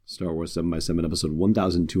Star Wars 7x7, episode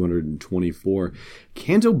 1224.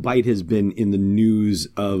 Canto Bight has been in the news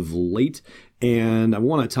of late, and I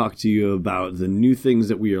want to talk to you about the new things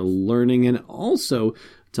that we are learning, and also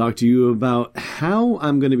talk to you about how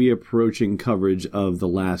I'm going to be approaching coverage of The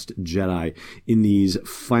Last Jedi in these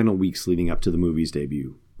final weeks leading up to the movie's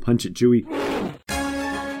debut. Punch it, Chewie.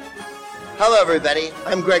 Hello, everybody.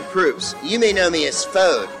 I'm Greg Proops. You may know me as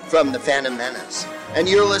Fode from The Phantom Menace. And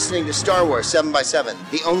you're listening to Star Wars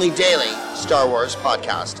 7x7, the only daily Star Wars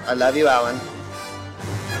podcast. I love you, Alan.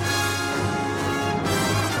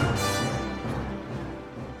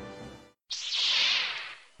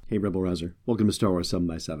 Hey, Rebel Rouser. Welcome to Star Wars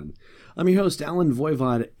 7x7. I'm your host, Alan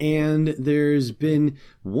Voivod, and there's been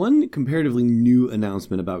one comparatively new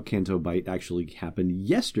announcement about Canto Bight actually happened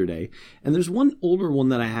yesterday, and there's one older one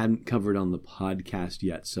that I hadn't covered on the podcast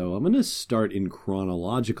yet, so I'm going to start in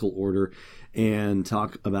chronological order and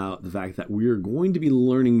talk about the fact that we're going to be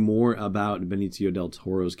learning more about Benicio del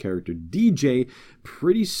Toro's character DJ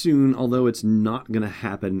pretty soon, although it's not going to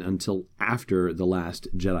happen until after The Last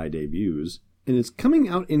Jedi debuts. And it's coming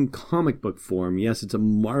out in comic book form. Yes, it's a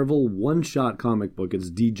Marvel one-shot comic book.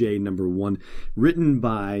 It's DJ #1, written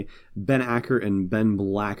by Ben Acker and Ben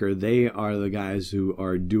Blacker. They are the guys who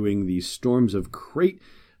are doing the Storms of Crate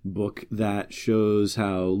book that shows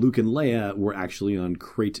how Luke and Leia were actually on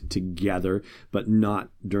Crate together, but not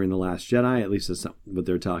during The Last Jedi. At least that's not what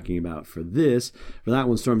they're talking about for this. For that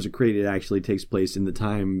one, Storms of Crate, it actually takes place in the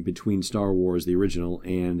time between Star Wars, the original,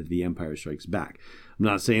 and The Empire Strikes Back. I'm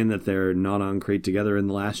not saying that they're not on Crate together in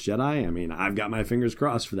The Last Jedi. I mean, I've got my fingers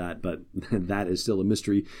crossed for that, but that is still a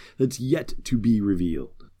mystery that's yet to be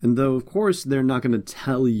revealed. And though, of course, they're not going to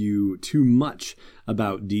tell you too much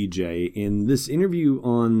about DJ, in this interview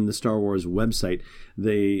on the Star Wars website,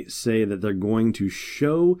 they say that they're going to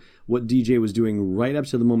show what DJ was doing right up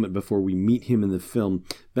to the moment before we meet him in the film.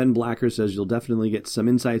 Ben Blacker says you'll definitely get some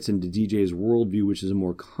insights into DJ's worldview, which is a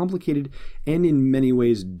more complicated and in many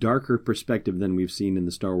ways darker perspective than we've seen in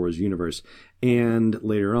the Star Wars universe. And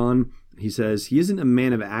later on, he says he isn't a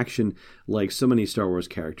man of action like so many Star Wars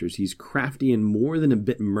characters. He's crafty and more than a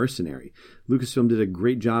bit mercenary. Lucasfilm did a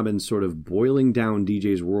great job in sort of boiling down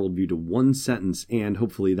DJ's worldview to one sentence, and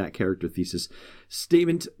hopefully that character thesis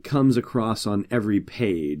statement comes across on every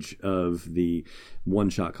page of the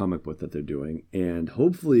one-shot comic book that they're doing. And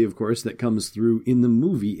hopefully, of course, that comes through in the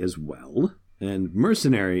movie as well. And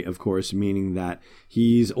mercenary, of course, meaning that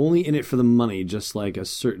he's only in it for the money, just like a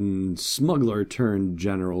certain smuggler turned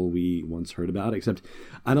general we once heard about, except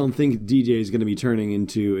I don't think DJ is going to be turning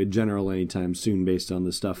into a general anytime soon based on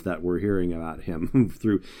the stuff that we're hearing about him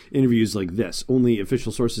through interviews like this. Only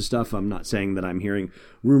official sources stuff. I'm not saying that I'm hearing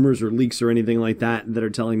rumors or leaks or anything like that that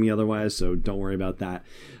are telling me otherwise, so don't worry about that.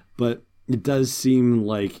 But it does seem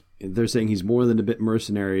like they're saying he's more than a bit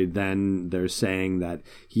mercenary, then they're saying that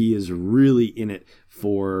he is really in it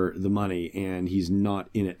for the money and he's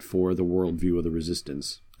not in it for the worldview of the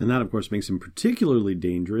Resistance. And that, of course, makes him particularly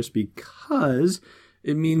dangerous because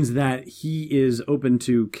it means that he is open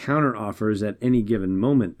to counter offers at any given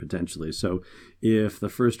moment, potentially. So if the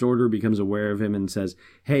First Order becomes aware of him and says,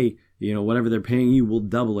 hey, whatever they're paying you, we'll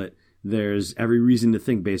double it, there's every reason to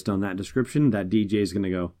think based on that description that DJ is going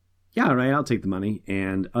to go, yeah, all right, I'll take the money,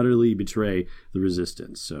 and utterly betray the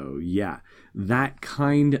Resistance. So, yeah, that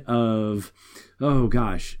kind of, Kelly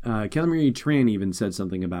Marie Tran even said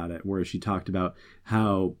something about it, where she talked about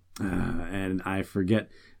how, and I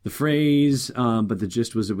forget the phrase, but the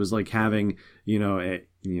gist was it was like having, I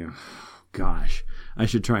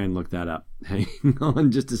should try and look that up. Hang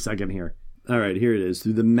on just a second here. All right, here it is.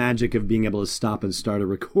 Through the magic of being able to stop and start a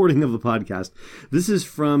recording of the podcast. This is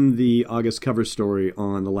from the August cover story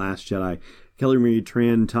on The Last Jedi. Kelly Marie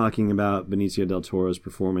Tran talking about Benicio del Toro's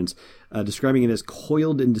performance, describing it as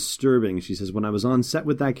coiled and disturbing. She says, when I was on set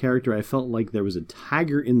with that character, I felt like there was a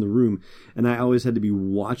tiger in the room, and I always had to be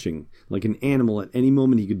watching. Like an animal, at any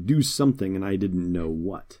moment he could do something, and I didn't know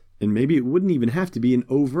what. And maybe it wouldn't even have to be an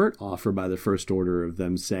overt offer by the First Order of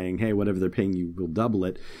them saying, hey, whatever they're paying you, we'll double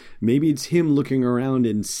it. Maybe it's him looking around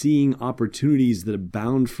and seeing opportunities that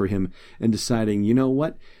abound for him and deciding, you know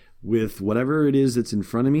what? With whatever it is that's in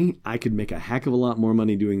front of me, I could make a heck of a lot more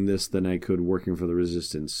money doing this than I could working for the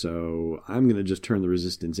Resistance. So I'm going to just turn the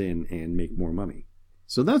Resistance in and make more money.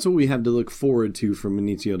 So that's what we have to look forward to from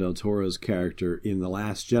Benicio del Toro's character in The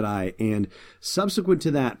Last Jedi. And subsequent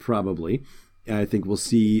to that, probably, I think we'll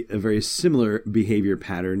see a very similar behavior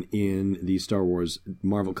pattern in the Star Wars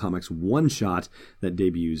Marvel Comics one-shot that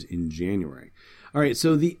debuts in January. All right,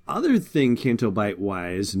 so the other thing Canto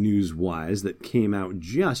Bight-wise, news-wise, that came out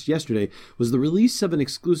just yesterday was the release of an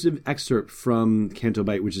exclusive excerpt from Canto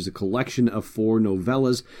Bight, which is a collection of 4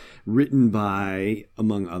 novellas written by,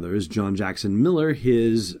 among others, John Jackson Miller.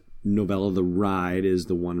 His novella, The Ride, is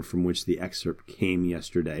the one from which the excerpt came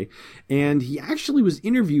yesterday. And he actually was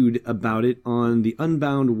interviewed about it on the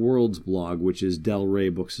Unbound Worlds blog, which is Del Rey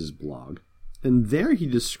Books' blog. And there he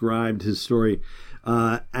described his story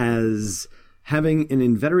as having an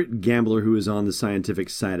inveterate gambler who is on the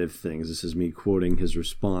scientific side of things. This is me quoting his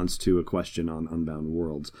response to a question on Unbound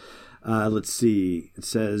Worlds. Let's see. It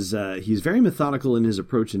says, he's very methodical in his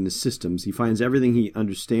approach and his systems. He finds everything he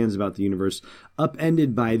understands about the universe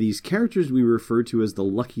upended by these characters we refer to as the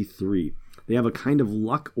Lucky Three. They have a kind of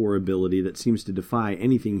luck or ability that seems to defy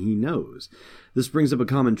anything he knows. This brings up a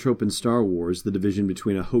common trope in Star Wars, the division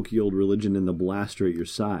between a hokey old religion and the blaster at your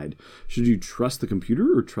side. Should you trust the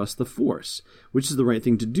computer or trust the Force? Which is the right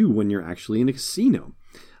thing to do when you're actually in a casino?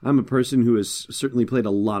 I'm a person who has certainly played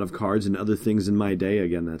a lot of cards and other things in my day.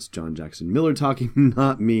 Again, that's John Jackson Miller talking,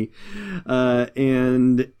 not me.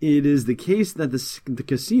 And it is the case that the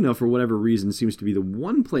casino, for whatever reason, seems to be the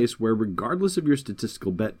one place where, regardless of your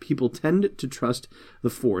statistical bet, people tend to trust the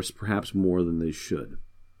Force perhaps more than they should.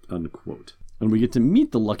 Unquote. And we get to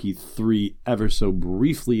meet the Lucky Three ever so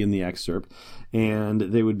briefly in the excerpt, and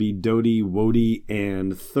they would be Dodi, Wodi,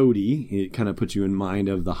 and Thodi. It kind of puts you in mind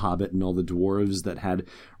of The Hobbit and all the dwarves that had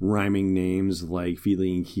rhyming names like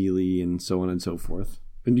Feely and Keely and so on and so forth.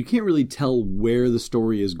 And you can't really tell where the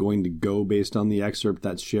story is going to go based on the excerpt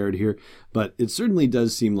that's shared here, but it certainly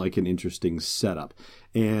does seem like an interesting setup.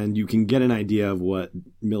 And you can get an idea of what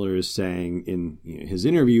Miller is saying in his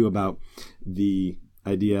interview about the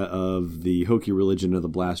idea of the hokey religion of the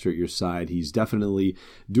blaster at your side. He's definitely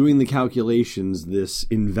doing the calculations, this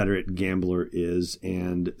inveterate gambler is,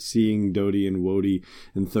 and seeing Dodi and Wodi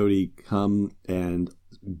and Thodi come and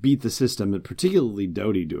beat the system, and particularly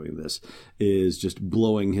Dodi doing this, is just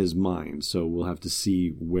blowing his mind. So we'll have to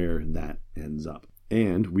see where that ends up.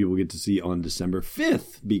 And we will get to see on December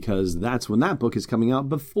 5th, because that's when that book is coming out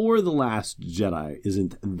before The Last Jedi.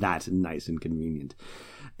 Isn't that nice and convenient?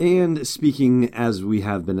 And speaking as we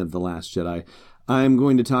have been of The Last Jedi, I'm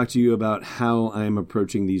going to talk to you about how I'm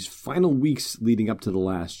approaching these final weeks leading up to The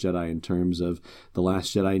Last Jedi in terms of The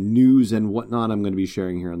Last Jedi news and whatnot I'm going to be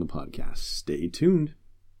sharing here on the podcast. Stay tuned.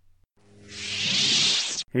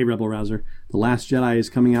 Hey, Rebel Rouser. The Last Jedi is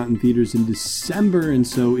coming out in theaters in December, and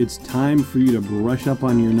so it's time for you to brush up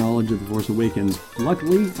on your knowledge of The Force Awakens.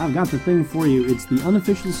 Luckily, I've got the thing for you. It's the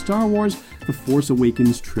unofficial Star Wars The Force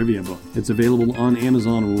Awakens trivia book. It's available on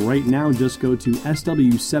Amazon right now. Just go to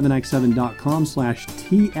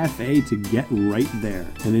sw7x7.com/TFA to get right there.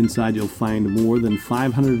 And inside you'll find more than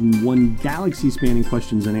 501 galaxy-spanning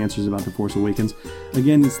questions and answers about The Force Awakens.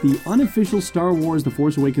 Again, it's the unofficial Star Wars The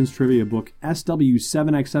Force Awakens trivia book,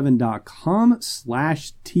 sw7x7.com/TFA.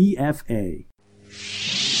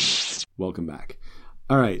 Welcome back.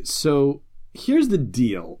 All right, so here's the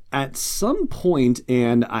deal. At some point,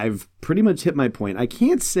 and I've pretty much hit my point, I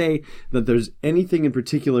can't say that there's anything in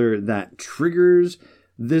particular that triggers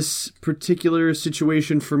this particular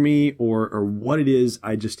situation for me or what it is.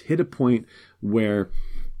 I just hit a point where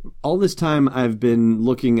all this time I've been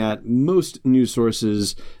looking at most news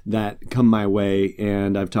sources that come my way,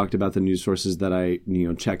 and I've talked about the news sources that I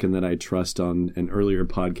check and that I trust on an earlier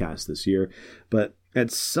podcast this year. But at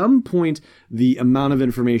some point, the amount of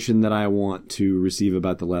information that I want to receive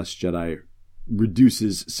about The Last Jedi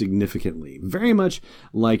reduces significantly. Very much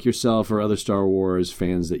like yourself or other Star Wars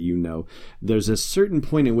fans that you know. There's a certain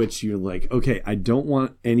point at which you're like, okay, I don't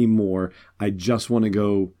want any more. I just want to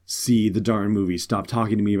go see the darn movie. Stop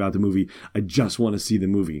talking to me about the movie. I just want to see the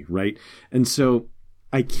movie, right? And so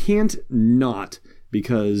I can't not,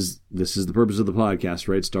 because this is the purpose of the podcast,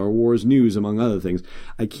 right? Star Wars news, among other things.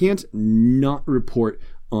 I can't not report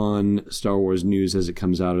on Star Wars news as it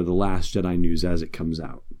comes out, or The Last Jedi news as it comes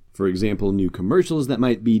out. For example, new commercials that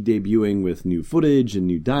might be debuting with new footage and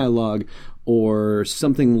new dialogue, or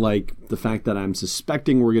something like the fact that I'm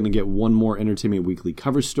suspecting we're going to get one more Entertainment Weekly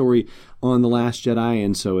cover story on The Last Jedi,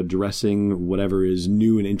 and so addressing whatever is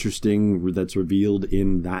new and interesting that's revealed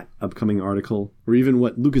in that upcoming article, or even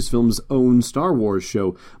what Lucasfilm's own Star Wars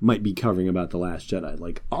show might be covering about The Last Jedi.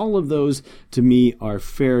 Like, all of those, to me, are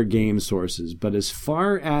fair game sources. But as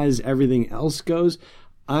far as everything else goes,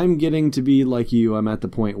 I'm getting to be like you. I'm at the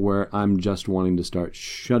point where I'm just wanting to start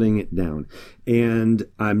shutting it down. And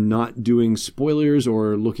I'm not doing spoilers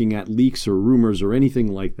or looking at leaks or rumors or anything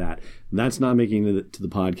like that. That's not making it to the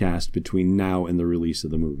podcast between now and the release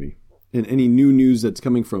of the movie. And any new news that's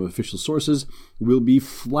coming from official sources will be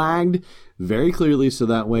flagged very clearly, so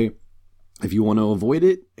that way, if you want to avoid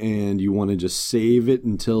it and you want to just save it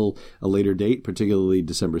until a later date, particularly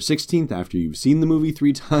December 16th, after you've seen the movie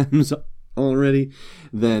 3 times already,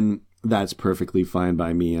 then that's perfectly fine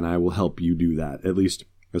by me, and I will help you do that, at least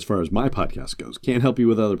as far as my podcast goes. Can't help you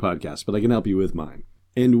with other podcasts, but I can help you with mine.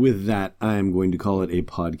 And with that, I'm going to call it a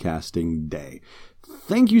podcasting day.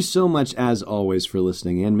 Thank you so much, as always, for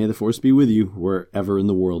listening, and may the Force be with you wherever in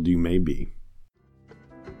the world you may be.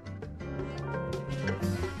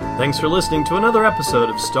 Thanks for listening to another episode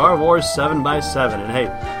of Star Wars 7x7. And hey,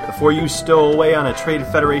 before you stow away on a Trade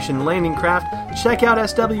Federation landing craft, check out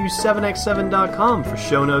SW7x7.com for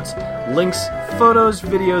show notes, links, photos,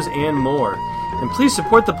 videos, and more. And please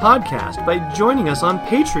support the podcast by joining us on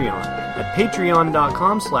Patreon at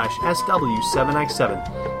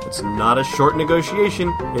patreon.com/SW7x7. It's not a short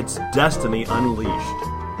negotiation, it's Destiny Unleashed.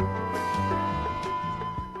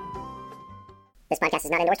 This podcast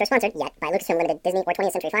is not endorsed or sponsored yet by Lucasfilm Limited, Disney, or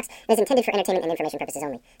 20th Century Fox, and is intended for entertainment and information purposes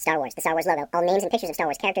only. Star Wars, the Star Wars logo, all names and pictures of Star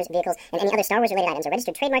Wars characters, vehicles, and any other Star Wars-related items are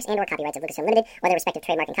registered trademarks and/or copyrights of Lucasfilm Limited or their respective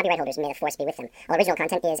trademark and copyright holders. May the Force be with them. All original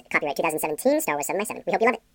content is copyright 2017, Star Wars 7x7. We hope you love it.